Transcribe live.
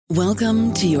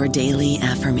Welcome to your daily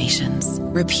affirmations.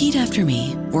 Repeat after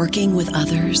me. Working with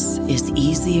others is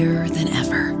easier than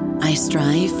ever. I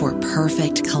strive for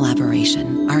perfect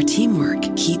collaboration. Our teamwork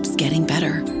keeps getting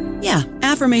better. Yeah,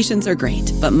 affirmations are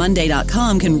great, but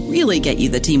Monday.com can really get you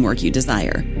the teamwork you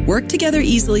desire. Work together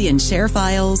easily and share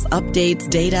files, updates,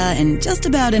 data, and just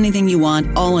about anything you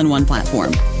want all in one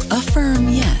platform. Affirm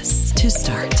yes to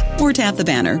start, or tap the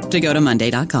banner to go to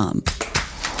Monday.com.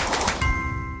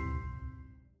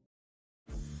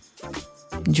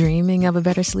 Dreaming of a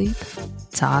better sleep?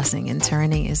 Tossing and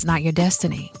turning is not your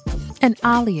destiny. And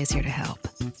Ollie is here to help.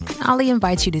 Ollie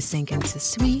invites you to sink into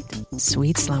sweet,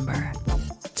 sweet slumber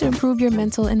to improve your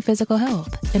mental and physical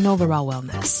health and overall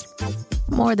wellness.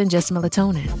 More than just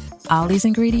melatonin, Ollie's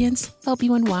ingredients help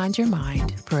you unwind your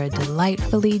mind for a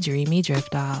delightfully dreamy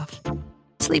drift off.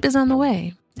 Sleep is on the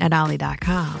way at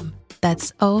Ollie.com.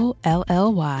 That's OLLY.com.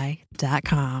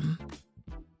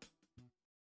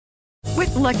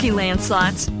 With Lucky Land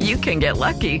Slots, you can get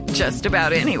lucky just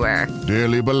about anywhere.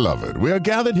 Dearly beloved, we are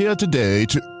gathered here today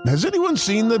to... Has anyone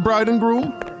seen the bride and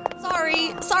groom?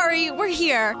 Sorry, we're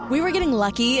here. We were getting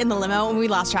lucky in the limo and we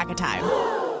lost track of time.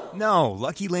 No,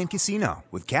 Lucky Land Casino,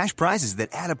 with cash prizes that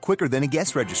add up quicker than a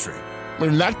guest registry.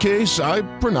 In that case, I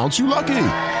pronounce you lucky.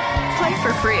 Play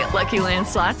for free at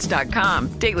LuckyLandSlots.com.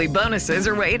 Daily bonuses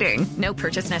are waiting. No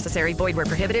purchase necessary. Void where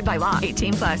prohibited by law.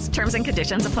 18+. Terms and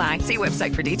conditions apply. See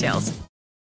website for details.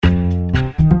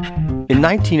 In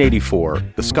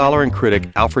 1984, the scholar and critic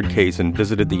Alfred Kazin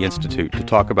visited the Institute to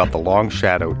talk about the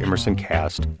long-shadowed Emerson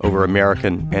cast over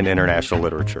American and international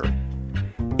literature.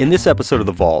 In this episode of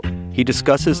The Vault, he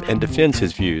discusses and defends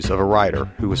his views of a writer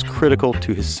who was critical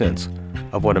to his sense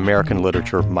of what American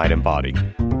literature might embody.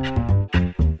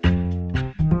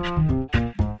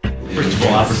 First of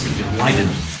all, Alfred, we're delighted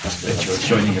that you're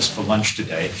joining us for lunch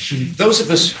today. Those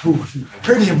of us who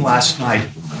heard him last night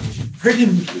heard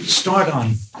him start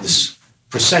on this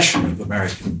procession of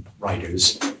American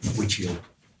writers, of which he'll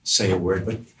say a word,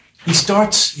 but he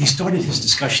started his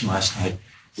discussion last night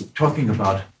talking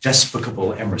about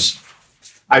despicable Emerson.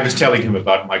 I was telling him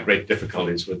about my great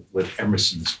difficulties with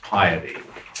Emerson's piety,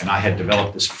 and I had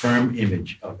developed this firm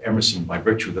image of Emerson by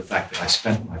virtue of the fact that I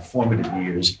spent my formative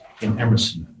years in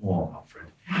Emerson Hall, Alfred,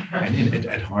 and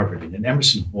at Harvard. And in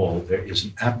Emerson Hall, there is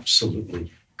an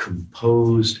absolutely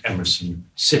composed Emerson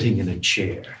sitting in a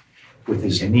chair with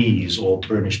his knees all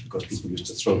burnished because people used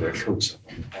to throw their coats up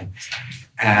on him.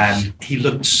 And he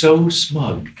looked so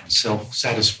smug and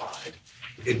self-satisfied.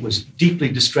 It was deeply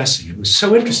distressing. It was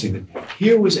so interesting that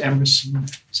here was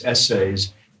Emerson's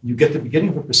essays. You get the beginning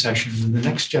of a procession, and in the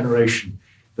next generation,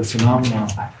 the phenomenon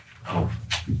of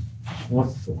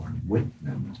Hawthorne,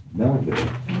 Whitman, Melville,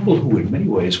 people who in many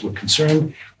ways were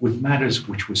concerned with matters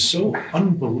which were so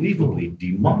unbelievably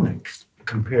demonic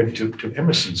compared to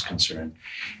Emerson's concern.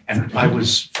 And I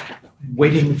was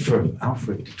waiting for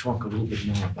Alfred to talk a little bit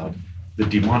more about the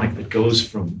demonic that goes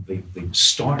from the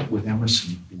start with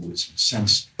Emerson, who was, in a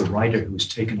sense, the writer who's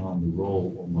taken on the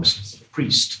role almost as a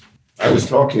priest. I was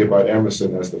talking about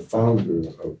Emerson as the founder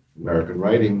of American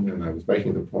writing, and I was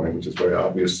making the point, which is very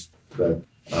obvious, that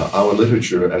our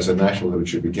literature as a national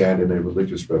literature began in a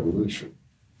religious revolution.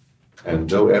 And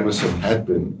though Emerson had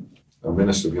been a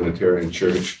minister of the Unitarian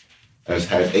Church, as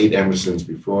had 8 Emersons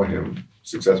before him,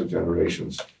 successive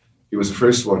generations, he was the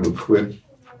first one who quit,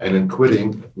 and in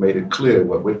quitting made it clear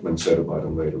what Whitman said about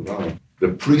him later on. The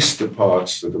priest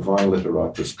departs, the divine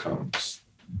literatus comes.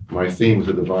 My theme was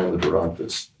the divine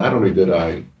literatus. Not only did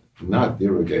I not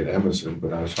derogate Emerson,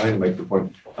 but I was trying to make the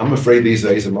point, I'm afraid these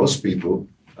days that most people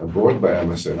are bored by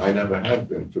Emerson. I never have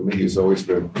been. For me, he's always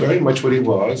been very much what he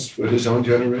was for his own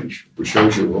generation, which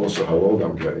shows you also how old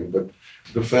I'm getting. But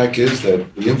the fact is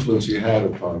that the influence he had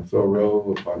upon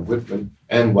Thoreau, upon Whitman,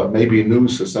 and what may be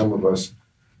news to some of us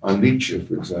on Nietzsche,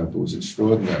 for example, was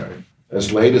extraordinary.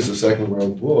 As late as the Second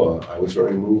World War, I was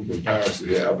very moved in Paris to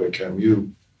hear Albert Camus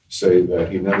say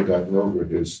that he never gotten over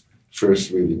his first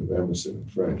reading of Emerson in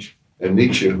French. And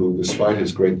Nietzsche, who, despite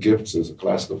his great gifts as a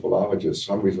classical philologist,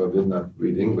 some reason did not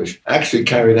read English, actually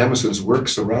carried Emerson's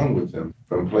works around with him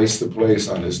from place to place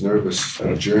on his nervous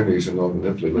journeys in northern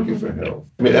Italy looking for help.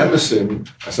 I mean, Emerson,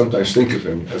 I sometimes think of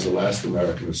him as the last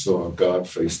American who saw God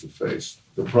face to face.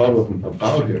 The problem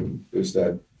about him is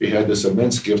that he had this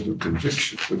immense gift of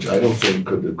conviction, which I don't think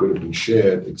could have been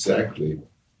shared exactly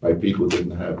by people who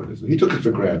didn't have it. He took it for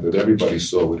granted. Everybody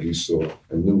saw what he saw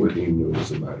and knew what he knew,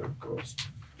 as a matter of course.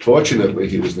 Fortunately,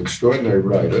 he was an extraordinary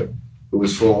writer who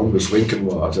was formed, as Lincoln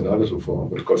was, and others were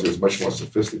formed, but of course he was much more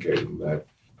sophisticated than that.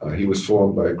 He was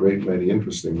formed by a great many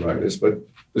interesting writers, but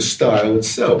the style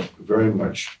itself very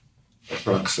much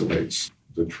approximates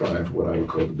the triumph of what I would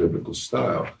call the biblical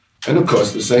style. And of course,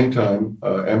 at the same time,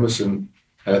 Emerson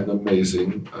had an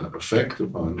amazing effect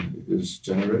upon his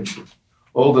generation.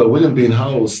 Although William Bean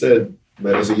Howell said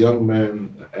that as a young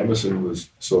man, Emerson was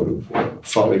sort of a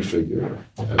folly figure.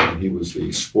 He was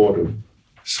the sport of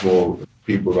small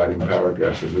people writing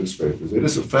paragraphs in newspapers. It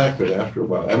is a fact that after a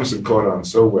while, Emerson caught on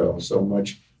so well, so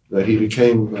much, that he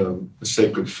became a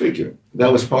sacred figure.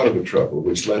 That was part of the trouble,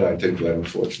 which led, I think, to that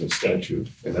unfortunate statue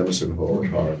in Emerson Hall at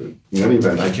Harvard. In any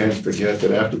event, I can't forget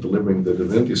that after delivering the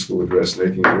Divinity School address in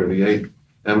 1838,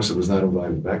 Emerson was not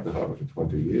invited back to Harvard for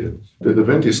 20 years. The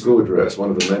Divinity School address,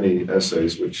 one of the many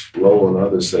essays which Lowell and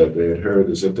others said they had heard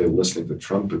as if they were listening to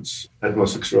trumpets, had the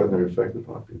most extraordinary effect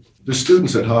upon people. The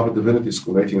students at Harvard Divinity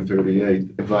School in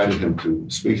 1838 invited him to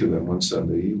speak to them one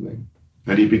Sunday evening.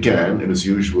 And he began, in his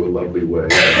usual lovely way,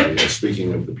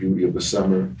 speaking of the beauty of the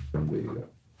summer and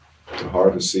the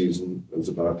harvest season that was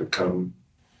about to come.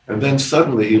 And then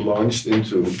suddenly he launched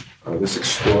into this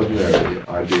extraordinary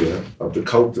idea of the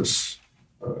cultus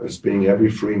as being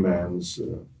every free man's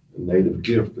native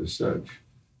gift as such.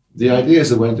 The ideas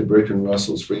that went to Bertrand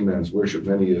Russell's Freeman's Worship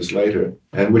many years later,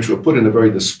 and which were put in a very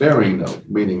despairing note,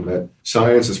 meaning that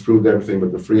science has proved everything,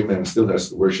 but the free man still has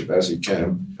to worship as he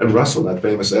can. And Russell, that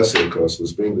famous essay, of course,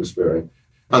 was being despairing.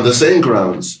 On the same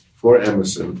grounds, for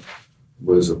Emerson,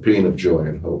 was a paean of joy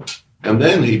and hope. And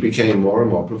then he became more and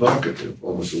more provocative,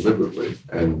 almost deliberately,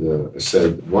 and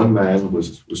said one man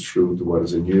was true to what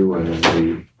is in you, and then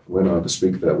he went on to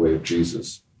speak that way of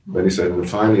Jesus. Then he said, and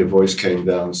finally a voice came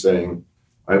down saying,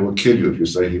 I will kill you if you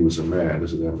say he was a man.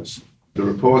 This is Emerson. The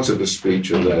reports of the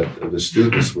speech are that the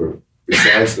students were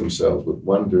besides themselves with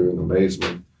wonder and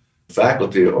amazement. The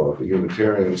faculty of the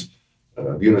Unitarians,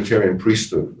 the Unitarian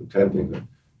priesthood attending them,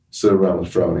 stood around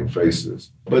with frowning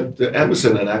faces. But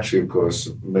Emerson had actually, of course,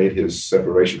 made his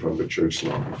separation from the church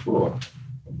long before.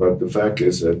 But the fact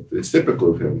is that it's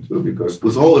typical of him, too, because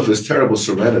with all of his terrible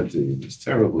serenity, his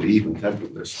terrible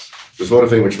even-temperedness, the sort of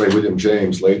thing which made William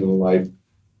James, late in life,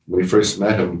 when he first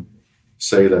met him,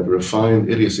 say that the refined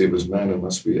idiocy of his manner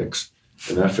must be an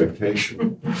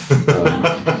affectation.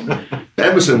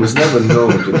 Emerson was never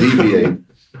known to deviate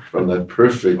from that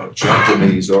perfect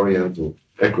Japanese Oriental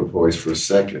equipoise for a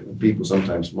second, and people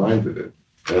sometimes minded it.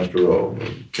 After all,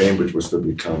 Cambridge was to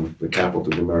become the capital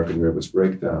of the American nervous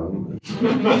breakdown.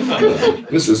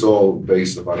 This is all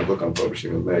based upon a book I'm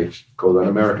publishing in May called An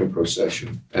American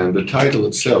Procession. And the title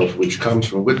itself, which comes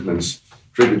from Whitman's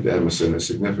tribute to Emerson, is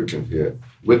significant here.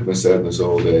 Whitman said in his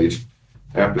old age,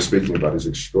 after speaking about his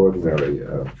extraordinary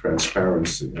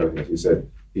transparency, he said,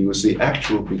 he was the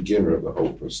actual beginner of the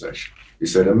whole procession. He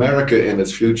said, America in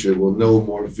its future will know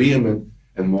more vehement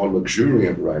and more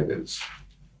luxuriant writers,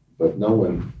 but no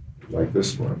one like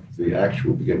this one, the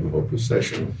actual beginning of the whole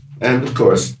procession. And of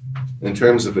course, in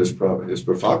terms of his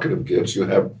provocative gifts, you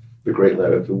have the great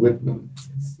letter to Whitman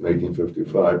in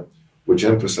 1855, which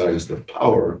emphasizes the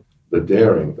power, the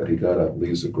daring that he got out of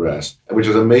Leaves of Grass, and which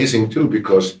is amazing too,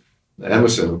 because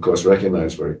Emerson, of course,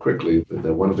 recognized very quickly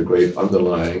that one of the great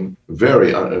underlying,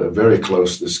 very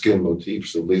close to the skin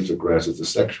motifs of Leaves of Grass is the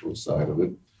sexual side of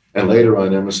it. And later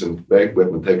on, Emerson begged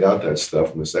Whitman to take out that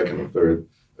stuff in the second and third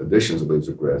editions of Leaves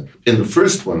of Grass. In the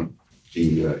first one,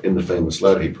 in the famous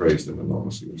letter, he praised him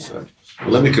enormously and such. But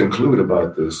let me conclude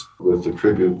about this with the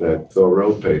tribute that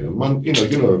Thoreau paid him. You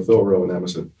know, Thoreau and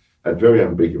Emerson had very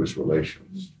ambiguous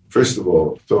relations. First of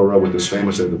all, Thoreau, with his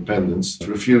famous independence,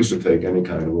 refused to take any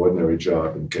kind of ordinary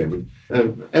job in Cambridge.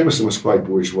 And Emerson was quite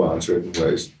bourgeois in certain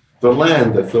ways. The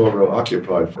land that Thoreau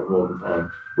occupied for Walden Pond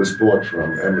was bought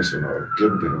from Emerson or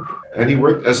given to him. And he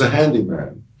worked as a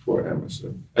handyman for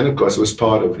Emerson. And of course, it was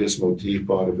part of his motif,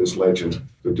 part of his legend,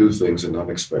 to do things in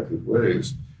unexpected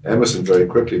ways. Emerson very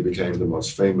quickly became the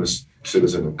most famous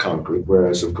citizen of Concord,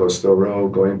 whereas, of course, Thoreau,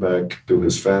 going back to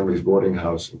his family's boarding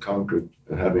house in Concord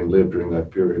and having lived during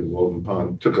that period in Walden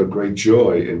Pond, took a great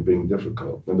joy in being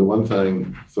difficult. And the one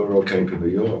thing, Thoreau came to New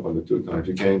York on the two times.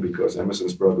 He came because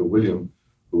Emerson's brother, William,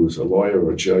 who was a lawyer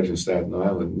or a judge in Staten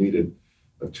Island, needed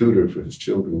a tutor for his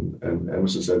children. And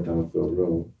Emerson sat down with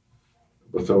Thoreau,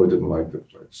 but Thoreau didn't like the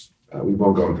place. We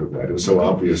won't go into that. It was so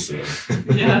obvious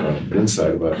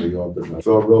insight about New York. But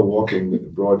Thoreau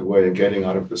walking Broadway and getting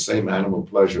out of the same animal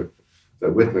pleasure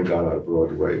that Whitman got out of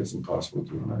Broadway is impossible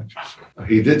to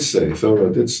imagine. Thoreau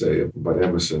did say about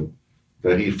Emerson,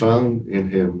 that he found in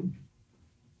him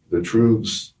the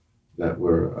truths that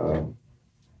were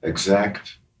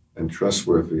exact and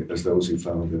trustworthy as those he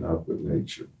found in outward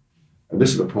nature. And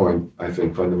this is the point, I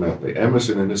think, fundamentally.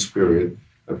 Emerson in this period,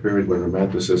 a period when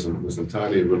Romanticism was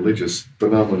entirely a religious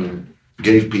phenomenon,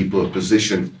 gave people a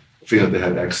position, feeling they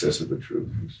had access to the truth.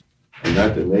 And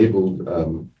that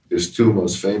enabled his two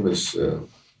most famous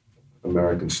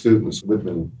American students,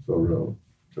 Whitman Thoreau,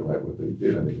 to write what they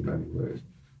did, I think, in many ways.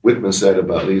 Whitman said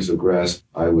about Leaves of Grass,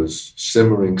 I was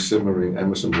simmering,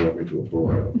 Emerson brought me to a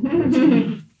boil.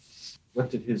 What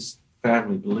did his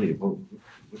family believe?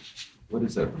 What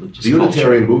is that religious The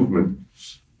Unitarian culture? movement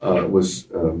was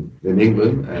in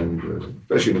England, and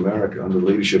especially in America, under the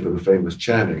leadership of the famous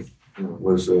Channing,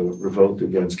 was a revolt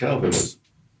against Calvinism.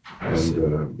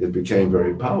 And it became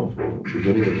very powerful at the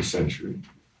beginning of the century.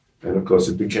 And of course,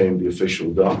 it became the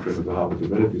official doctrine of the Harvard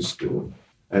Divinity School.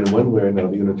 And in one way or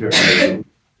another, Unitarianism,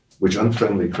 which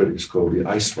unfriendly critics call the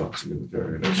icebox of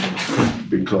Unitarianism,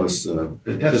 because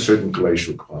it had a certain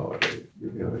glacial quality.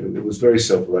 It was very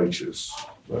self-righteous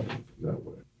in that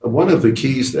way. One of the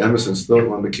keys to Emerson's thought,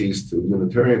 one of the keys to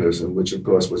Unitarianism, which of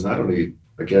course was not only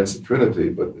against the Trinity,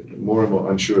 but more and more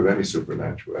unsure of any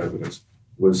supernatural evidence,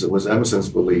 was Emerson's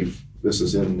belief, this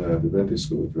is in the Divinity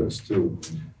School address too,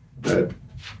 that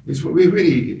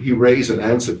he raised and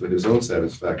answered for his own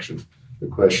satisfaction the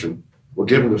question, well,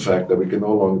 given the fact that we can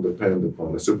no longer depend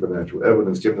upon the supernatural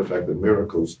evidence, given the fact that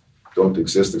miracles don't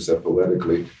exist except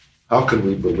poetically, how can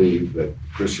we believe that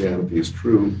Christianity is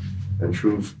true and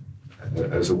truth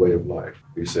as a way of life?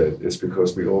 He said, it's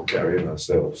because we all carry in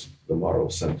ourselves the moral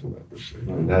sentiment.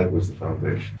 And that was the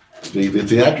foundation. The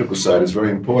theatrical side is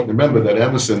very important. Remember that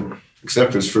Emerson,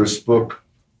 except for his first book,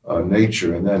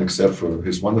 Nature, and then except for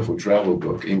his wonderful travel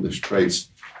book, English Traits,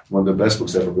 one of the best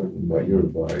books ever written by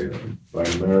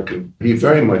an American, he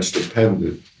very much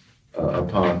depended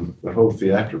upon the whole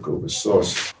theatrical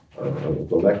resource of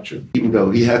the lecture. Even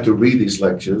though he had to read these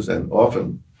lectures and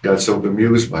often got so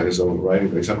bemused by his own writing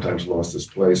that he sometimes lost his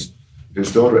place.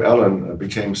 His daughter Ellen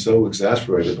became so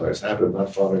exasperated by his habit of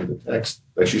not following the text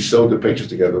that she sewed the pictures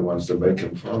together once to make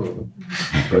him follow them,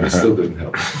 but it still didn't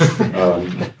help.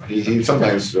 He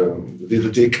sometimes,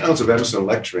 the accounts of Emerson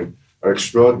lecturing are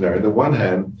extraordinary. On the one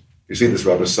hand, you see this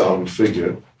rather solemn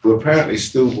figure who apparently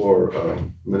still wore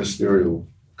ministerial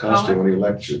costume when he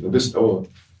lectured. And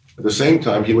at the same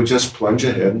time, he would just plunge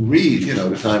ahead and read,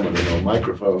 the time when there were no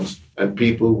microphones, and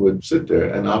people would sit there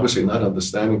and obviously not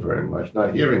understanding very much,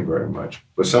 not hearing very much,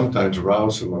 but sometimes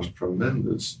rouse the most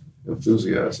tremendous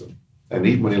enthusiasm. And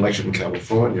even when he lectured in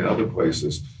California and other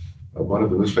places, one of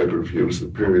the newspaper reviews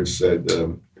of the period said,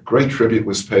 great tribute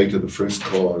was paid to the first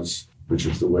cause, which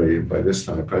is the way, by this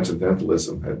time,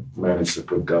 transcendentalism had managed to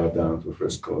put God down to the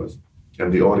first cause.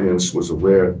 And the audience was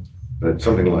aware that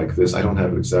something like this, I don't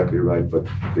have it exactly right, but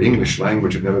the English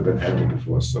language had never been handled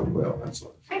before so well. That's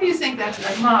all. How do you think that's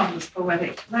a marvelous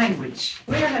poetic language?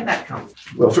 Where had that come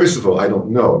from? Well, first of all, I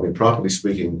don't know. I mean, properly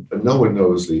speaking, no one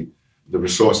knows the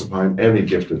resource behind any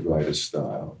gifted writer's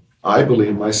style. I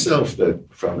believe myself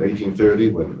that from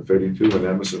 1832, when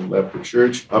Emerson left the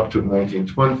church, up to the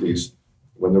 1920s,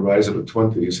 when the rise of the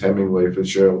 20s, Hemingway,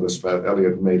 Fitzgerald, Spratt,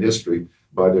 Eliot made history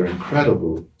by their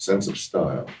incredible sense of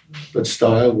style. But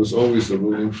style was always the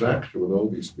ruling factor with all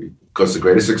these people. Because the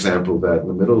greatest example of that in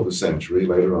the middle of the century,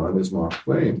 later on, is Mark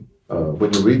Twain.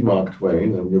 When you read Mark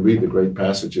Twain and you read the great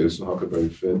passages in Huckleberry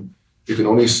Finn, you can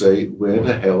only say, where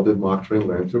the hell did Mark Twain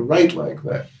learn to write like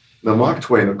that? Now, Mark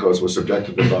Twain, of course, was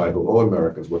subjected to the Bible. All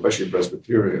Americans were, especially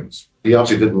Presbyterians. He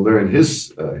obviously didn't learn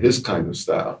his kind of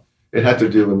style. It had to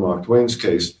do, in Mark Twain's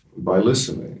case, by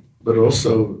listening, but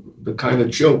also the kind of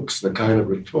jokes, the kind of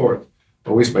retort,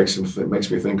 always makes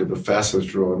me think of the fastest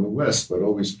draw in the West, but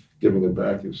always giving it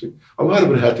back, you see. A lot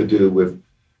of it had to do with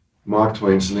Mark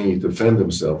Twain's need to defend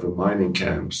himself in mining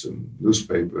camps and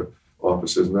newspaper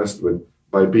offices and the rest of it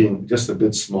by being just a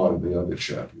bit smarter than the other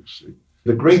chap, you see.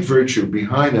 The great virtue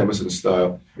behind Emerson's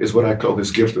style is what I call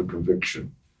his gift of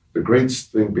conviction. The great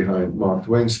thing behind Mark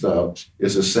Twain's style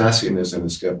is his sassiness and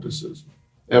his skepticism.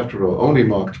 After all, only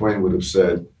Mark Twain would have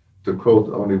said, to quote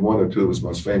only one or two of his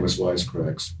most famous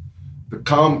wisecracks, the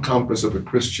calm compass of a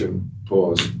Christian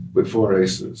pause with 4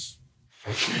 aces.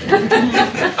 At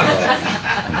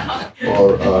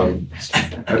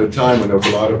a time when there was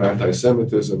a lot of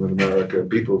anti-Semitism in America,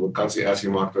 people were constantly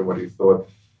asking Mark Twain what he thought.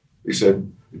 He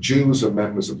said, Jews are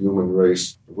members of the human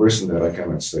race. Worse than that, I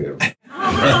cannot say it.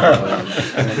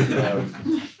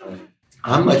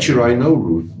 I'm not sure I know,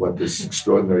 Ruth, what this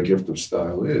extraordinary gift of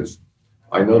style is.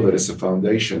 I know that it's a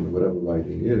foundation of whatever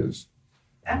writing is.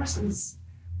 Emerson's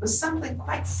was something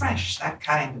quite fresh, that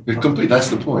kind of That's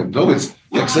the point. Though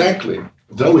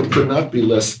it could not be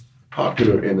less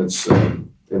popular in its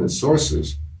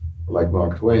sources, like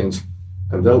Mark Twain's,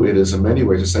 and though it is in many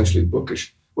ways essentially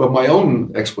bookish. Well, my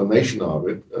own explanation of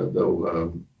it,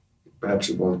 though perhaps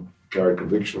it won't carry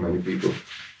conviction of many people,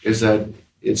 is that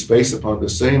it's based upon the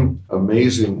same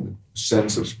amazing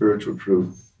sense of spiritual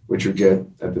truth which you get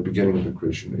at the beginning of the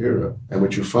Christian era, and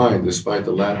which you find, despite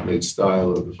the Latinate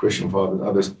style of the Christian fathers and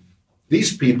others,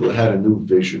 these people had a new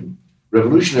vision.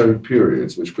 Revolutionary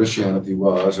periods, which Christianity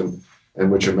was,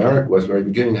 and which America was, very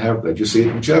beginning, have that. You see it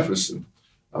in Jefferson.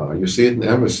 You see it in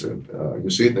Emerson. You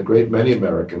see it in a great many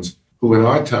Americans who in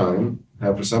our time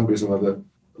have, for some reason or other,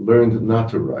 learned not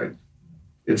to write.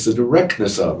 It's the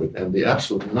directness of it and the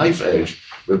absolute knife edge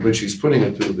with which he's putting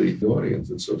it to the audience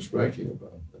that's so striking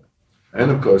about that.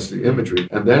 And, of course, the imagery.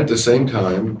 And then at the same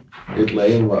time, it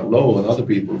lay in what Lowell and other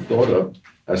people thought of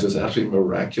as this absolutely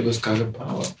miraculous kind of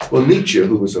power. Well, Nietzsche,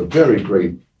 who was a very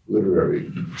great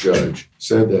literary judge,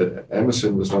 said that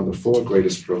Emerson was one of the 4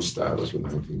 greatest prose stylists of the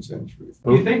 19th century.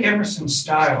 Do you think Emerson's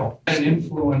style had an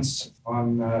influence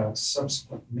on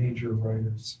subsequent major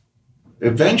writers?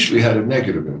 Eventually had a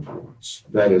negative influence.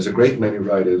 That is, a great many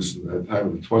writers at the time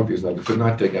of the 20s now could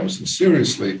not take Emerson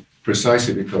seriously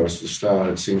precisely because the style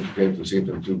had seemed to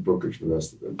them too bookish and the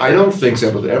rest of it. I don't think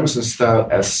that Emerson's style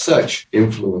as such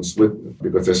influenced Whitman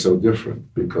because they're so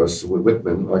different. Because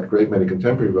Whitman, like a great many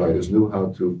contemporary writers, knew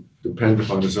how to depend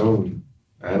upon his own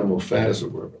animal fat, as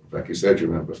it were. In fact, he said, you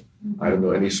remember, I don't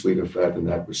know any sweeter fat than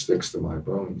that which sticks to my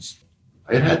bones.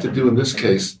 It had to do in this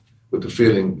case with the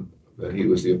feeling that he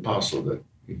was the apostle, that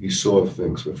he saw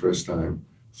things for the first time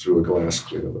through a glass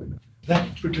clearly.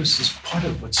 That produces part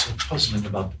of what's so puzzling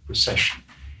about the procession.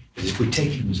 That if we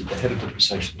take him as at the head of the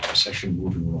procession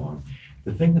moving along,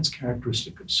 the thing that's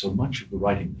characteristic of so much of the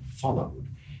writing that followed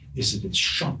is that it's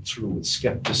shot through with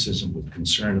skepticism, with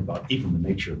concern about even the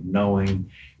nature of knowing,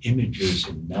 images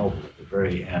in Melville at the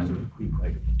very end, of the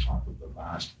Queequeg at the top of the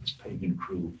mast, this pagan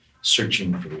crew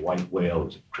searching for the white whale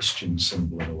as a Christian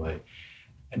symbol in a way.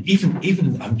 And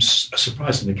even I'm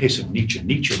surprised in the case of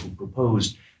Nietzsche, who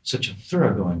proposed such a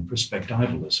thoroughgoing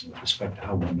perspectivalism with respect to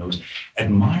how one knows,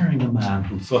 admiring a man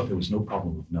who thought there was no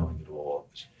problem with knowing at all,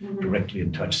 directly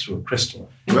in touch through a crystal.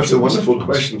 That's a wonderful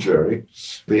question, Jerry.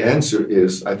 The answer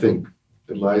is, I think,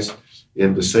 it lies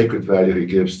in the sacred value he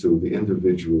gives to the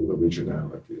individual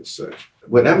originality as such.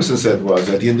 What Emerson said was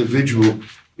that the individual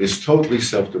is totally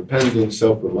self-dependent,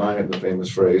 self-reliant, the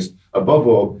famous phrase. Above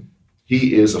all,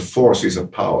 he is a force, he's a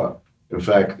power. In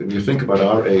fact, when you think about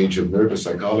our age of nervous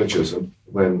psychologism,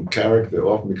 when character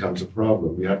often becomes a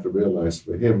problem, you have to realize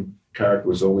for him, character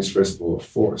was always, first of all, a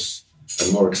force. And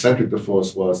the more eccentric the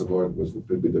force was, the more it was to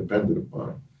be dependent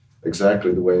upon.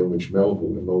 Exactly the way in which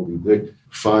Melville in Moby Dick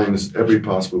finds every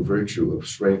possible virtue of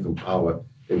strength and power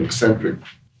in eccentric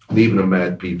and even in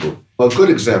mad people. Well, a good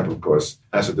example, of course,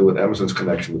 has to do with Emerson's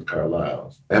connection with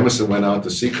Carlyle. Emerson went out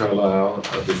to see Carlyle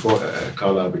before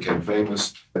Carlyle became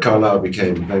famous. Carlyle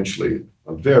became eventually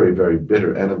a very, very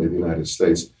bitter enemy of the United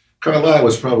States. Carlyle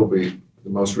was probably the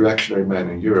most reactionary man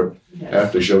in Europe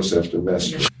after Joseph de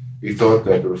Maistre. He thought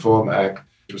that the Reform Act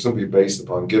was simply based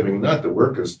upon giving not the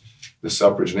workers the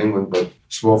suffrage in England, but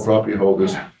small property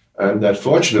holders. And that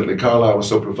fortunately Carlyle was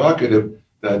so provocative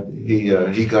that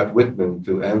he got Whitman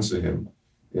to answer him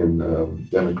in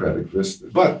Democratic Vista.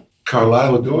 But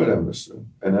Carlyle adored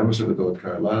Emerson, and Emerson adored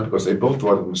Carlyle because they both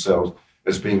thought of themselves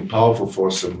as being powerful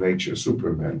forces of nature,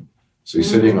 supermen. So he's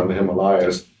sitting on the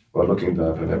Himalayas while looking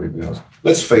down on everything else.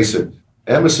 Let's face it,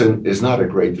 Emerson is not a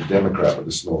great Democrat with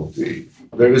a small d.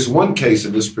 There is one case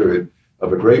in this period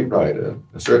of a great writer,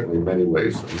 and certainly in many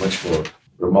ways a much more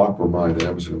remarkable mind than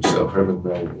Emerson himself, Herman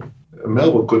Melville.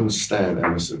 Melville couldn't stand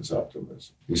Emerson's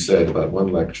optimism. He said about one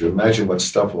lecture, imagine what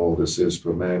stuff all this is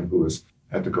for a man who has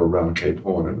had to go around Cape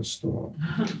Horn in a storm.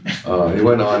 He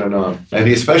went on. And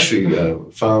he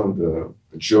especially found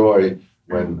joy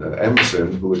when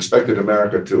Emerson, who expected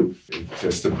America to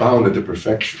just abound into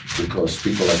perfection because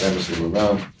people like Emerson were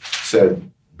around,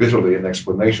 said bitterly in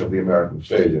explanation of the American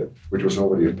failure, which was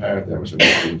already apparent to Emerson in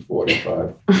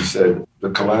 1945, he said, the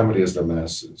calamity is the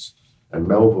masses. And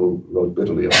Melville wrote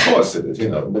bitterly, of course it is,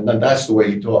 and that's the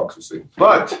way he talks, you see.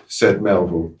 But, said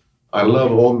Melville, I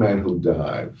love all men who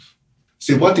dive.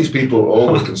 See, what these people are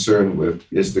always concerned with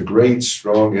is the great,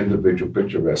 strong, individual,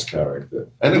 picturesque character.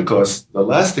 And of course, the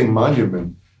lasting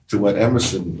monument to what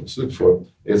Emerson stood for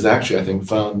is actually, I think,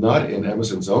 found not in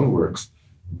Emerson's own works,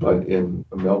 but in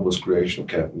Melville's creation of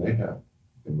Captain Ahab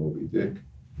in Moby Dick.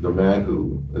 The man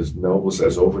who, as Melville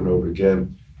says over and over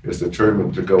again, is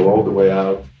determined to go all the way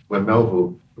out. When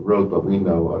Melville wrote what we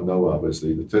know or know of as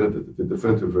the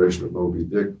definitive version of Moby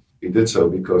Dick, he did so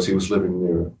because he was living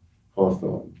near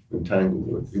Hawthorne in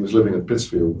Tanglewood. He was living in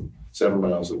Pittsfield, 7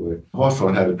 miles away.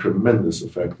 Hawthorne had a tremendous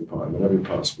effect upon him in every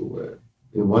possible way.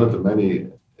 In one of the many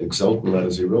exultant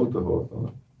letters he wrote to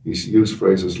Hawthorne, he used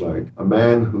phrases like, a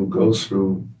man who goes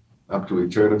through up to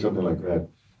eternity, something like that,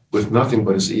 with nothing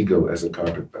but his ego as a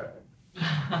carpetbag.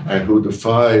 and who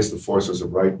defies the forces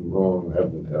of right and wrong,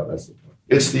 heaven and hell. That's the point.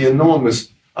 It's the enormous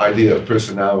idea of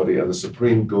personality and the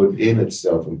supreme good in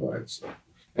itself and by itself.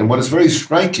 And what is very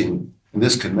striking in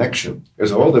this connection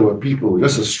is although there were people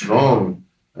just as strong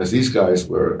as these guys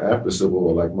were after Civil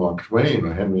War, like Mark Twain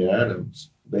or Henry Adams,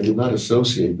 they did not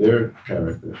associate their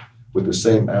character with the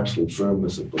same absolute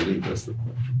firmness of belief. That's the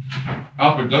point.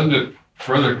 Alfred, doesn't it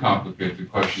further complicate the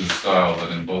question of style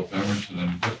that in both Emerson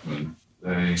and Whitman,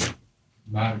 they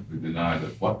dramatically deny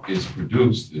that what is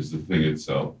produced is the thing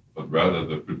itself, but rather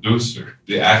the producer,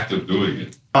 the act of doing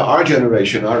it? Our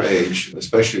generation, our age,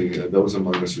 especially those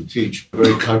among us who teach, are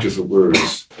very conscious of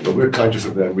words, but we're conscious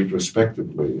of them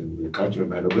retrospectively and we're conscious of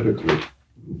them analytically.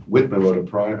 Whitman wrote a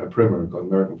primer called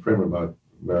American Primer about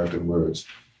American words.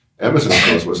 Emerson, of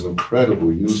course, was an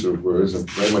incredible user of words and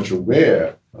very much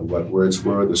aware of what words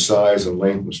were, the size and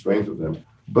length and strength of them.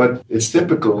 But it's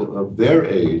typical of their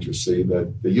age, you see,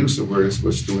 that the use of words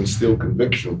was to instill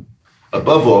conviction.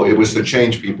 Above all, it was to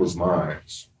change people's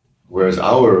minds. Whereas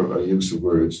our use of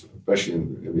words, especially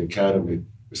in the academy,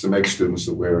 is to make students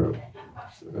aware of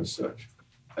as such.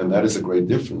 And that is a great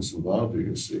difference involved here,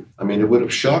 you see. I mean, it would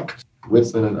have shocked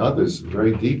Whitman and others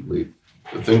very deeply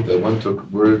to think that one took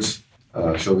words,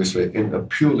 shall we say, in a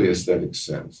purely aesthetic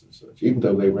sense, and such, even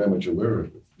though they were very much aware of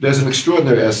it. There's an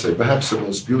extraordinary essay, perhaps the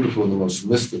most beautiful and the most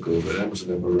mystical that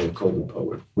Emerson ever wrote, called The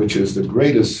Poet, which is the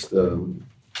greatest, in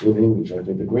English, I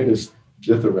think, the greatest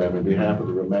dithyramb in behalf of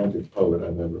the romantic poet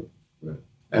I've ever read.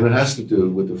 And it has to do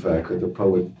with the fact that the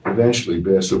poet eventually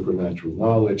bears supernatural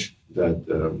knowledge,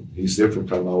 that he's different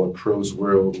from our prose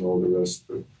world and all the rest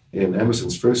of it. In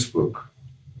Emerson's first book,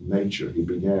 Nature, he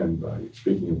began by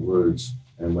speaking of words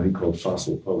and what he called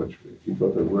fossil poetry. He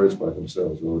thought that words by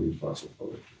themselves were already fossil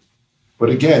poetry. But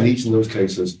again, each in those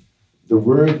cases, the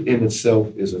word in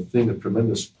itself is a thing of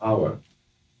tremendous power.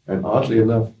 And oddly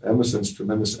enough, Emerson's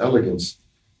tremendous elegance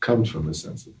comes from a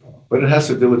sense of power. But it has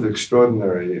to do with the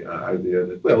extraordinary idea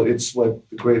that, well, it's what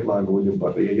the great line by William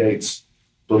Butler Yeats,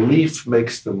 belief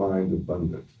makes the mind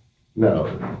abundant.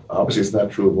 Now, obviously it's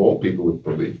not true of all people with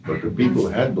belief, but the people who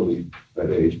had belief at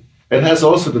that age. It has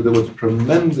also to do with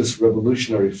tremendous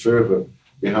revolutionary fervor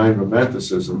behind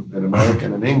Romanticism in America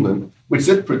and in England, which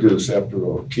did produce, after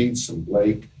all, Keats and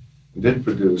Blake, and did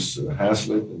produce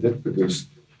Hazlitt, and did produce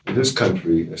in this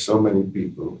country so many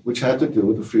people, which had to do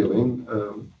with the feeling,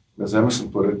 as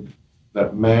Emerson put it,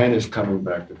 that man is coming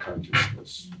back to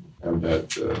consciousness, and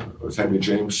that, as Henry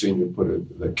James Sr. put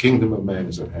it, the kingdom of man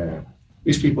is at hand.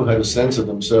 These people had a sense of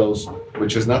themselves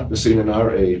which has not been seen in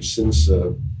our age since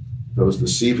those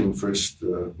deceiving first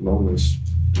moments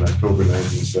in October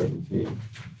 1917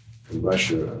 in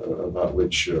Russia, about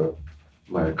which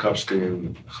Mayakovsky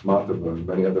and Akhmatova and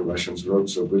many other Russians wrote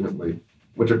so brilliantly,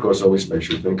 which of course always makes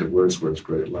you think of Wordsworth's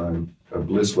great line,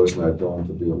 bliss was not dawn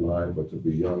to be alive, but to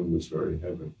be young was very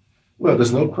heaven. Well,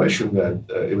 there's no question that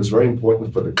it was very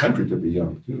important for the country to be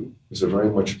young, too. It's a very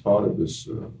much part of this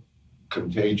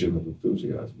contagion of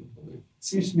enthusiasm. It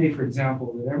seems to me, for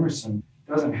example, that Emerson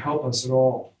doesn't help us at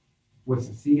all with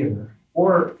the theater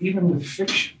or even with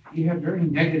fiction. He had very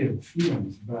negative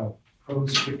feelings about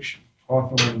prose fiction.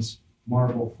 Hawthorne's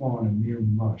marble fawn and mere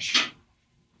mush,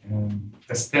 and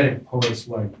aesthetic poets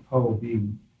like Poe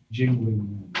being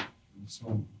jingling and so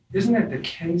on. Isn't it the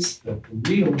case that the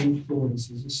real influence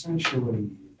is essentially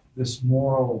this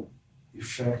moral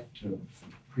effect of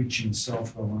preaching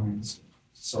self-reliance,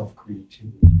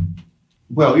 self-creativity?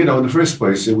 Well, in the first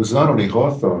place, it was not only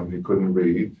Hawthorne he couldn't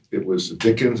read. It was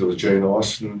Dickens, it was Jane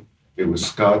Austen, it was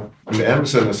Scott. I mean,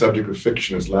 Emerson, the subject of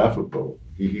fiction, is laughable.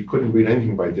 He couldn't read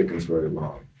anything by Dickens very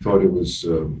long. Thought it was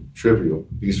trivial.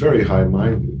 He's very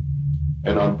high-minded.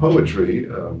 And on poetry,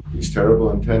 he's terrible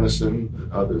on Tennyson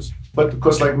and others. But of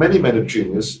course, like many men of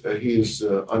genius, he is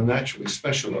unnaturally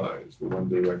specialized in one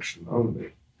direction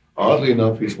only. Oddly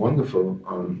enough, he's wonderful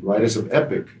on writers of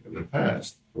epic in the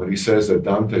past, when he says that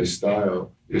Dante's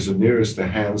style is the nearest to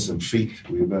hands and feet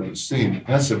we've ever seen.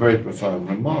 That's a very profound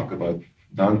remark about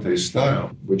Dante's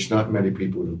style, which not many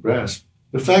people would have grasped.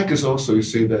 The fact is also, you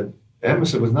see, that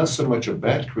Emerson was not so much a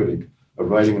bad critic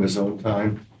of writing in his own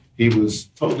time. He was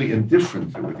totally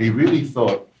indifferent to it. He really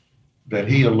thought that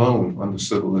he alone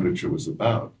understood what literature was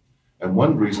about. And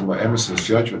one reason why Emerson's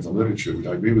judgment on literature, which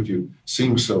I agree with you,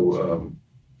 seems so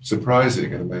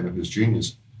surprising in a man of his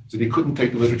genius, is that he couldn't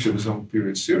take the literature of his own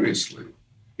period seriously.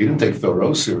 He didn't take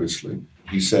Thoreau seriously.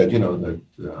 He said, that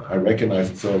I recognize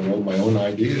that Thoreau wrote my own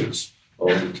ideas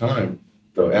all the time,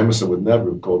 though Emerson would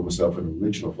never have called himself an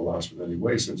original philosopher in any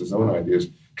way, since his own ideas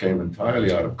came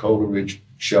entirely out of Coleridge,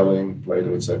 Schelling,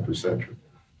 Plato, etc., etc.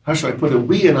 How should I put it?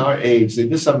 We in our age, this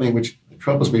is something which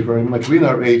troubles me very much. We in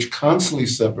our age constantly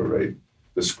separate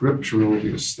the scriptural,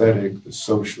 the aesthetic, the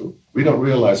social. We don't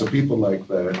realize that people like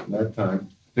that in that time,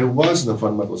 there wasn't a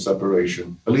fundamental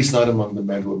separation, at least not among the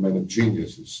men who were men of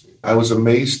genius, you see. I was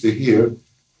amazed to hear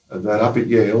that up at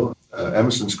Yale,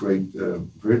 Emerson's great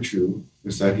virtue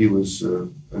is that he was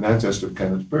an ancestor of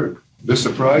Kenneth Burke. This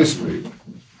surprised me.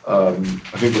 I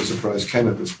think it surprised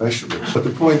Kenneth especially. But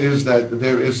the point is that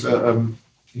there is,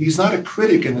 he's not a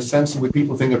critic in the sense in which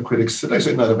people think of critics. Should I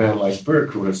say not a man like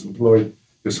Burke, who has employed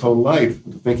his whole life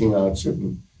into thinking out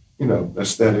certain,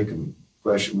 aesthetic and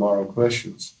moral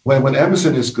questions. When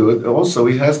Emerson is good, also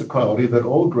he has the quality that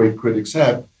all great critics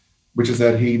have, which is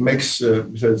that he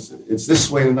says it's this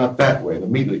way and not that way, and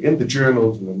immediately in the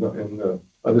journals and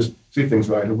others see things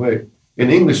right away. In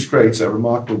English Traits, a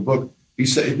remarkable book, he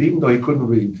said even though he couldn't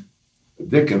read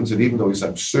Dickens, and even though he's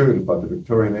absurd about the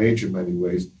Victorian age in many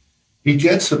ways, he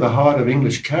gets to the heart of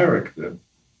English character,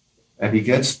 and he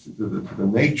gets to the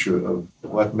nature of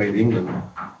what made England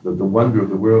the wonder of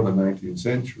the world in the 19th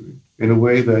century in a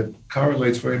way that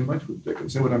correlates very much with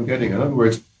Dickens. See what I'm getting? In other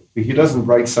words, he doesn't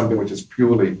write something which is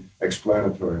purely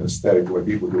explanatory and aesthetic the way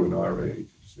people do in our age.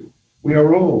 See? We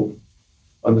are all,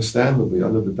 understandably,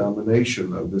 under the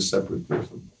domination of this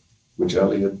separatism, which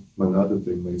Eliot, among other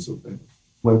things, made so famous.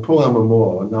 When Paul Elmer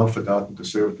More, a now forgotten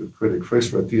conservative critic,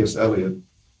 first read T.S. Eliot,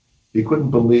 he couldn't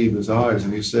believe his eyes,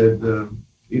 and he said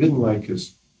he didn't like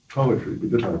his poetry, but he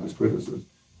did like his criticism.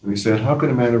 And he said, how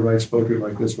can a man who writes poetry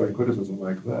like this write criticism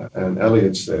like that? And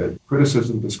Eliot said,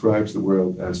 criticism describes the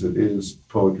world as it is,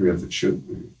 poetry as it should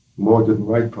be. More didn't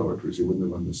write poetry, so he wouldn't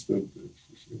have understood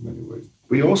this in many ways.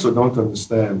 We also don't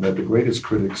understand that the greatest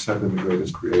critics have been the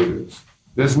greatest creators.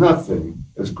 There's nothing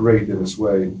as great in its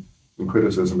way in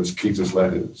criticism as Keats's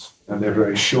letters, and they're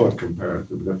very short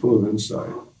comparatively. They're full of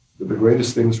insight. They're the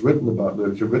greatest things written about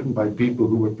literature, written by people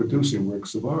who were producing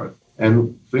works of art,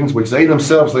 and things which they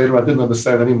themselves later on didn't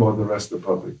understand any more than the rest of the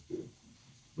public did.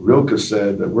 Rilke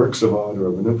said that works of art are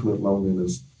of an infinite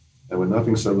loneliness, and with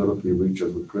nothing so little to reach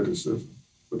us with criticism.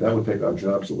 But that would take our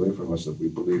jobs away from us if we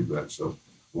believe that, so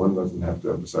one doesn't have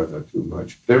to emphasize that too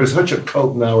much. There is such a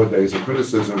cult nowadays of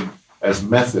criticism as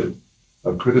method,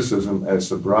 of criticism as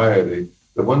sobriety,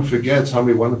 that one forgets how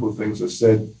many wonderful things are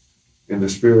said in the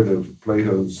spirit of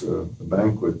Plato's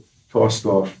banquet, tossed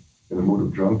off in a mood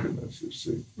of drunkenness, you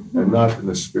see, and not in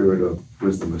the spirit of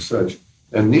wisdom as such.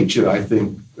 And Nietzsche, I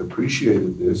think,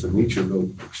 appreciated this, and Nietzsche wrote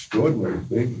extraordinary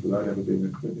things without ever being a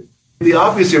critic. The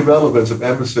obvious irrelevance of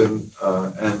Emerson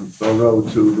and Thoreau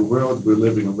to the world we're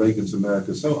living in Reagan's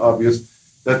America is so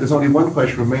obvious that there's only one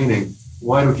question remaining.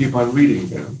 Why do we keep on reading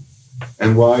them?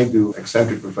 And why do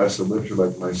eccentric professors of literature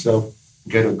like myself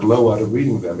get a glow out of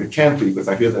reading them? It can't be because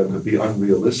I hear them to be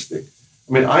unrealistic.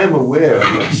 I mean, I am aware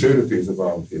of the absurdities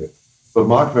involved here. But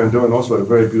Mark Van Doren also had a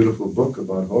very beautiful book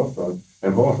about Hawthorne,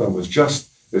 and Hawthorne was just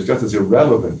as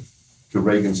irrelevant to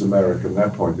Reagan's America from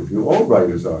that point of view. All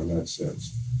writers are in that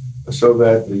sense. So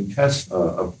that the test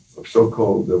of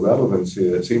so-called relevance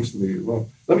here seems to me wrong.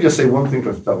 Let me just say one thing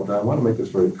for double down. I want to make this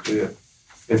very clear.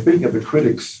 And speaking of the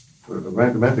critics,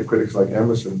 romantic critics like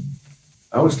Emerson,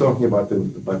 I was talking about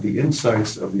the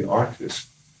insights of the artist,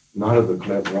 not of the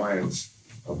clairvoyance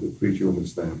of the preacher,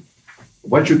 understand.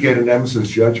 What you get in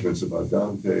Emerson's judgments about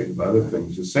Dante and about other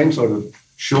things, the same sort of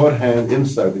shorthand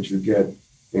insight that you get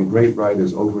in great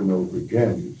writers over and over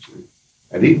again, you see.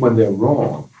 And even when they're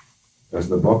wrong, as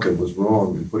Nabokov was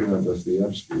wrong in putting on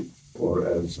Dostoevsky, or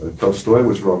as Tolstoy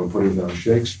was wrong in putting down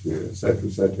Shakespeare, etc.,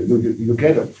 etc., you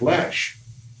get a flash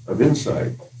of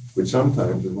insight, which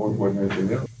sometimes is more important than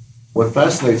anything else. What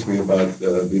fascinates me about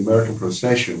the American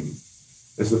procession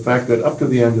is the fact that up to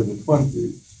the end of the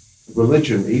 20s,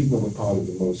 religion, even on the part of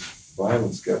the most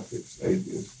violent skeptics,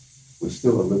 atheists, was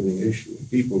still a living issue. And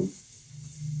people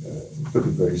took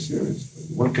it very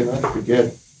seriously. One cannot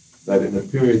forget that in a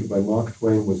period when Mark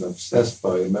Twain was obsessed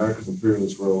by America's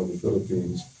imperialist role in the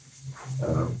Philippines,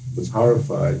 was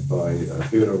horrified by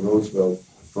Theodore Roosevelt,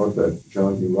 thought that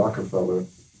John D. Rockefeller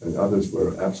and others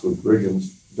were absolute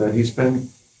brigands, that he spent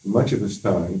much of his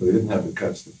time, but he didn't have the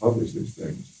guts to publish these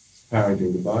things,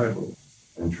 parroting the Bible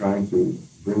and trying to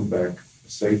bring back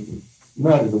Satan,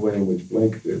 not in the way in which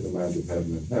Blake did, the land of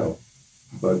heaven and hell,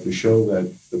 but to show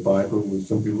that the Bible was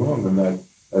simply wrong, and that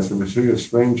as The Mysterious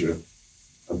Stranger,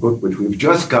 a book which we've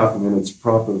just gotten in its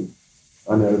proper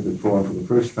unedited form for the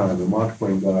first time, and Mark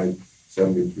Twain died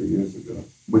 73 years ago,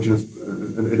 which is,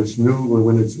 in its new,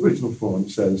 when its original form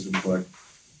says, in fact,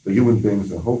 the human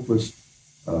beings are hopeless,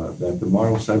 that the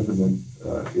moral sentiment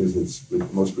is its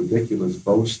most ridiculous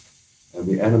boast and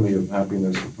the enemy of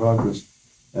happiness and progress,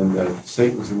 and that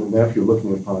Satan is the nephew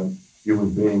looking upon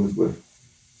human beings with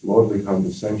lordly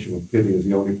condescension and pity as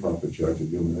the only proper judge of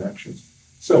human actions.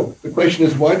 So the question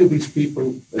is, why do these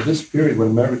people, at this period when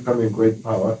America was becoming a great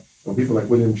power, when people like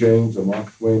William James or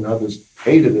Mark Twain and others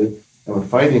hated it and were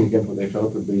fighting against what they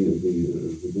felt to be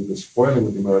the spoiling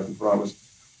of the American promise,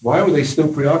 why were they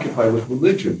still preoccupied with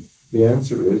religion? The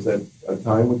answer is that a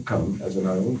time would come, as in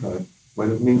our own time,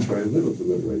 when it means very little to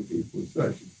liberate people as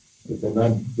such. That they're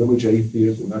not village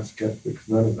atheists, they're not skeptics,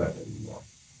 none of that anymore.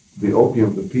 The opium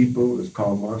of the people, as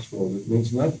Karl Marx called it,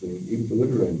 means nothing, even to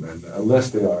literary men, unless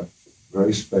they are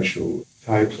very special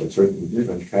types, like certain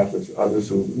French Catholics, others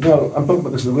who... No, I'm talking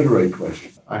about this literary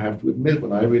question. I have to admit,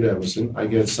 when I read Emerson, I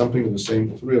get something of the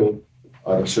same thrill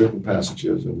out of certain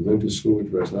passages and Winter School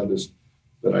Address and others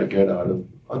that I get out of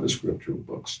other scriptural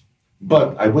books.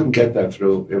 But I wouldn't get that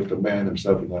thrill if the man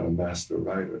himself was not a master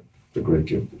writer, the great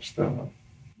gift of style.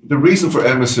 The reason for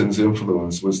Emerson's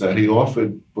influence was that he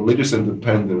offered religious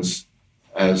independence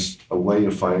as a way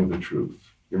of finding the truth.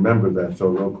 Remember that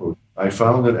Thoreau quote. I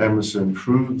found that Emerson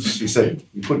truths, he said,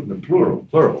 he put it in the plural.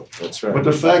 Plural, that's right. But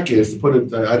the fact is, to put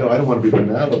it, I don't want to be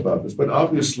banal about this, but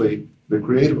obviously the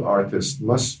creative artist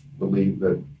must believe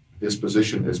that his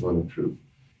position is one of truth.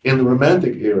 In the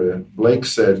Romantic era, Blake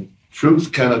said,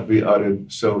 truth cannot be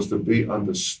uttered so as to be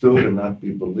understood and not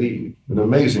be believed. An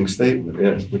amazing statement.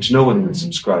 Yes, which no one would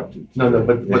subscribe to. No,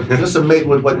 but just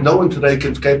what no one today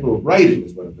is capable of writing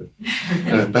is one of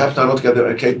it. Perhaps not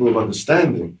altogether capable of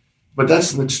understanding. But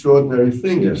that's an extraordinary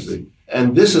thing, you see.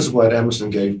 And this is what Emerson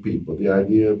gave people, the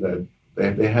idea that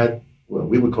they had, well,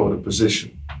 we would call it a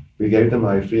position. We gave them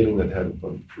a feeling that had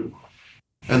upon the truth.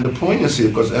 And the poignancy,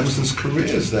 of course, Emerson's career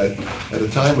is that at a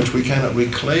time which we cannot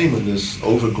reclaim in this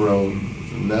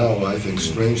overgrown, now I think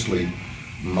strangely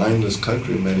mindless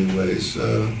country in many ways,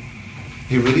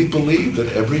 he really believed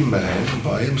that every man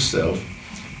by himself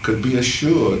could be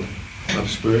assured of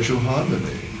spiritual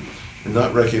harmony and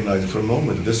not recognize for a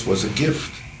moment that this was a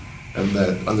gift and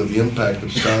that under the impact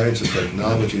of science and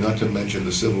technology, not to mention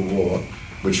the Civil War,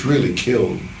 which really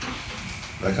killed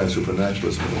that kind of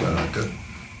supernaturalism in America,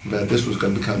 that this was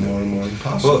going to become more and more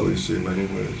impossible, you see, in many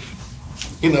ways.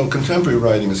 You know, contemporary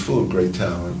writing is full of great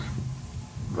talent.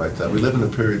 Right now. We live in a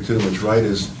period, too, in which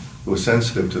writers who are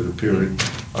sensitive to the period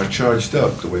are charged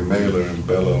up, the way Mailer and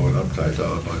Bellow and Updike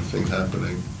are about things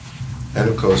happening. And,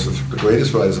 of course, the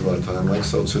greatest writers of our time, like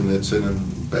Solzhenitsyn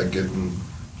and Beckett and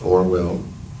Orwell,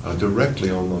 are directly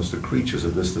almost the creatures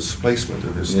of this displacement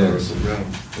in historical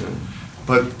realm. Yeah.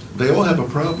 But they all have a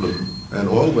problem, and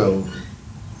Orwell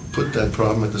put that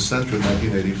problem at the center in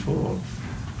 1984.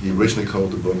 He originally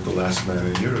called the book The Last Man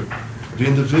in Europe. The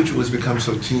individual has become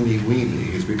so teeny-weeny,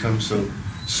 he's become so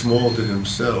small to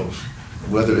himself,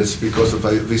 whether it's because of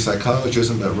the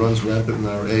psychologism that runs rampant in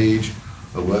our age,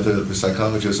 or whether the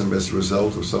psychologism is a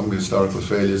result of some historical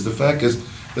failures. The fact is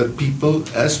that people,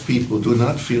 as people, do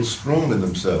not feel strong in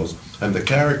themselves, and the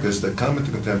characters that come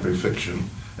into contemporary fiction,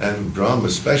 and drama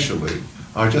especially,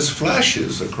 are just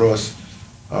flashes across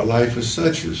our life as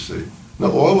such, you see.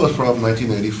 Now, Orwell's problem in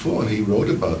 1984, and he wrote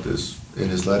about this in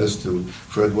his letters to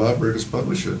Fred Warburg, his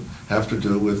publisher, have to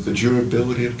do with the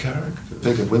durability of character.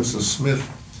 Think of Winston Smith,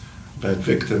 that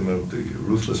victim of the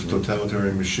ruthless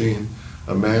totalitarian machine,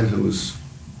 a man who was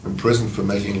imprisoned for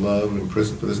making love,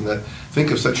 imprisoned for this and that.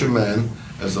 Think of such a man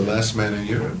as the last man in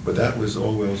Europe. But that was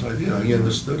Orwell's idea. He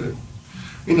understood it.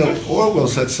 You know, Orwell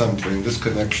said something, this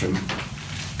connection,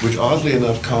 which oddly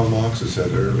enough Karl Marx has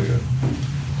said earlier.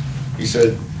 He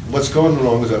said, what's going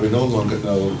wrong is that we no longer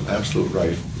know absolute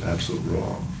right and absolute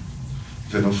wrong.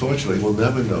 He said, unfortunately, we'll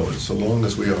never know it so long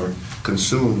as we are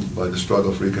consumed by the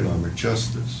struggle for economic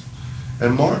justice.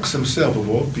 And Marx himself, of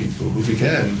all people, who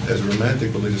began as a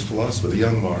romantic religious philosopher, the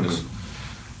young Marx,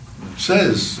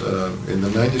 says in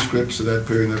the manuscripts of that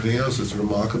period and everything else, it's a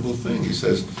remarkable thing. He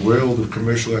says, the world of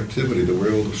commercial activity, the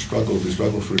world of struggle, the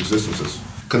struggle for existence,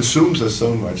 consumes us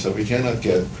so much that we cannot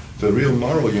get the real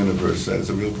moral universe. That is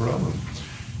a real problem.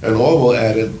 And Orwell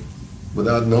added,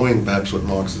 without knowing perhaps what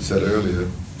Marx had said earlier,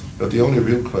 that the only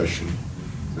real question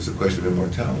is the question of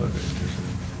immortality.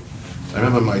 I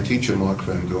remember my teacher, Mark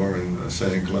Van Doren,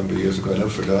 saying Columbia years ago, I've never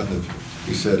forgotten it,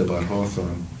 he said about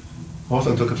Hawthorne.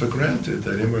 Hawthorne took it for granted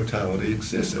that immortality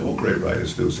exists. All great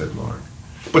writers do, said Mark.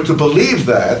 But to believe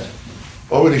that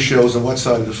already shows on what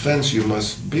side of the fence you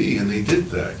must be, and he did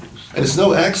that. And it's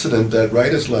no accident that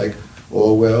writers like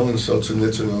Orwell and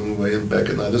Solzhenitsyn and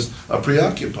Beckett and others are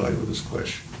preoccupied with this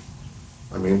question.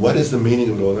 I mean, what is the meaning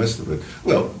of all the rest of it?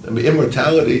 Well, I mean,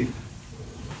 immortality,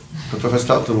 Professor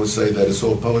Tolton would say that it's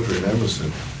all poetry in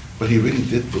Emerson, but he really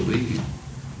did believe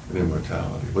in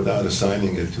immortality without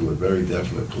assigning it to a very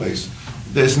definite place.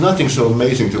 There's nothing so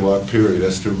amazing to our period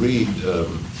as to read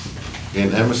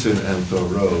in Emerson and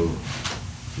Thoreau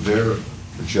their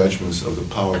judgments of the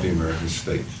power of the American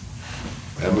state.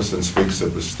 Emerson speaks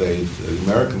of the state, the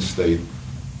American state,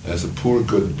 as a poor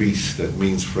good beast that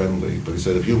means friendly. But he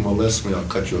said, if you molest me, I'll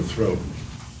cut your throat.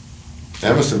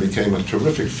 Emerson became a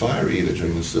terrific fire eater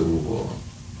during the Civil War.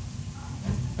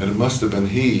 And it must have been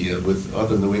he, with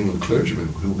other New England clergymen,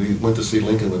 who he went to see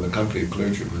Lincoln with a company of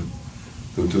clergymen,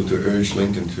 to urge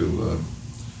Lincoln to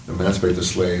emancipate the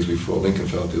slaves before Lincoln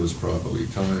felt it was probably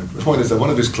time. The point is that one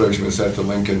of his clergymen said to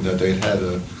Lincoln that they had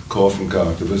a call from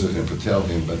God to visit him, to tell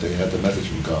him that they had the message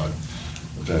from God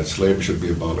that slavery should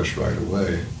be abolished right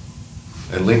away.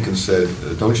 And Lincoln said,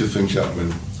 don't you think, gentlemen,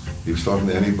 if he was talking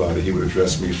to anybody, he would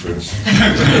address me first.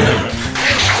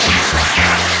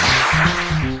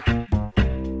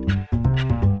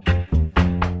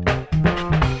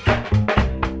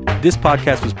 This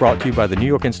podcast was brought to you by the New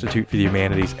York Institute for the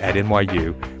Humanities at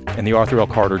NYU and the Arthur L.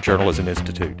 Carter Journalism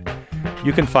Institute.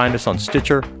 You can find us on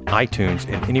Stitcher,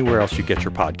 iTunes, and anywhere else you get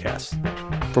your podcasts.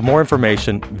 For more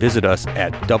information, visit us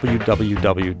at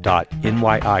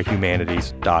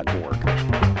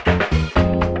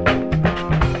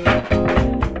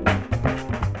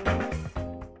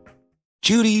www.nyihumanities.org.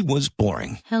 Judy was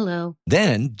boring. Hello.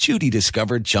 Then Judy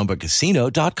discovered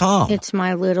ChumbaCasino.com. It's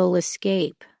my little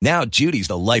escape. Now Judy's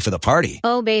the life of the party.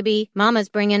 Oh, baby, mama's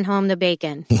bringing home the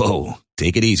bacon. Whoa,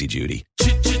 take it easy, Judy.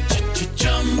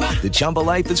 The Chumba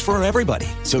life is for everybody.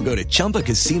 So go to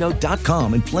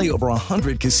ChumbaCasino.com and play over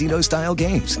 100 casino-style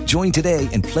games. Join today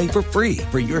and play for free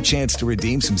for your chance to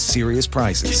redeem some serious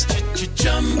prizes.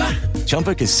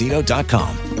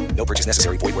 ChumbaCasino.com. No purchase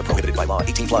necessary. Void where prohibited by law.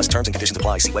 18+ terms and conditions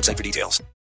apply. See website for details.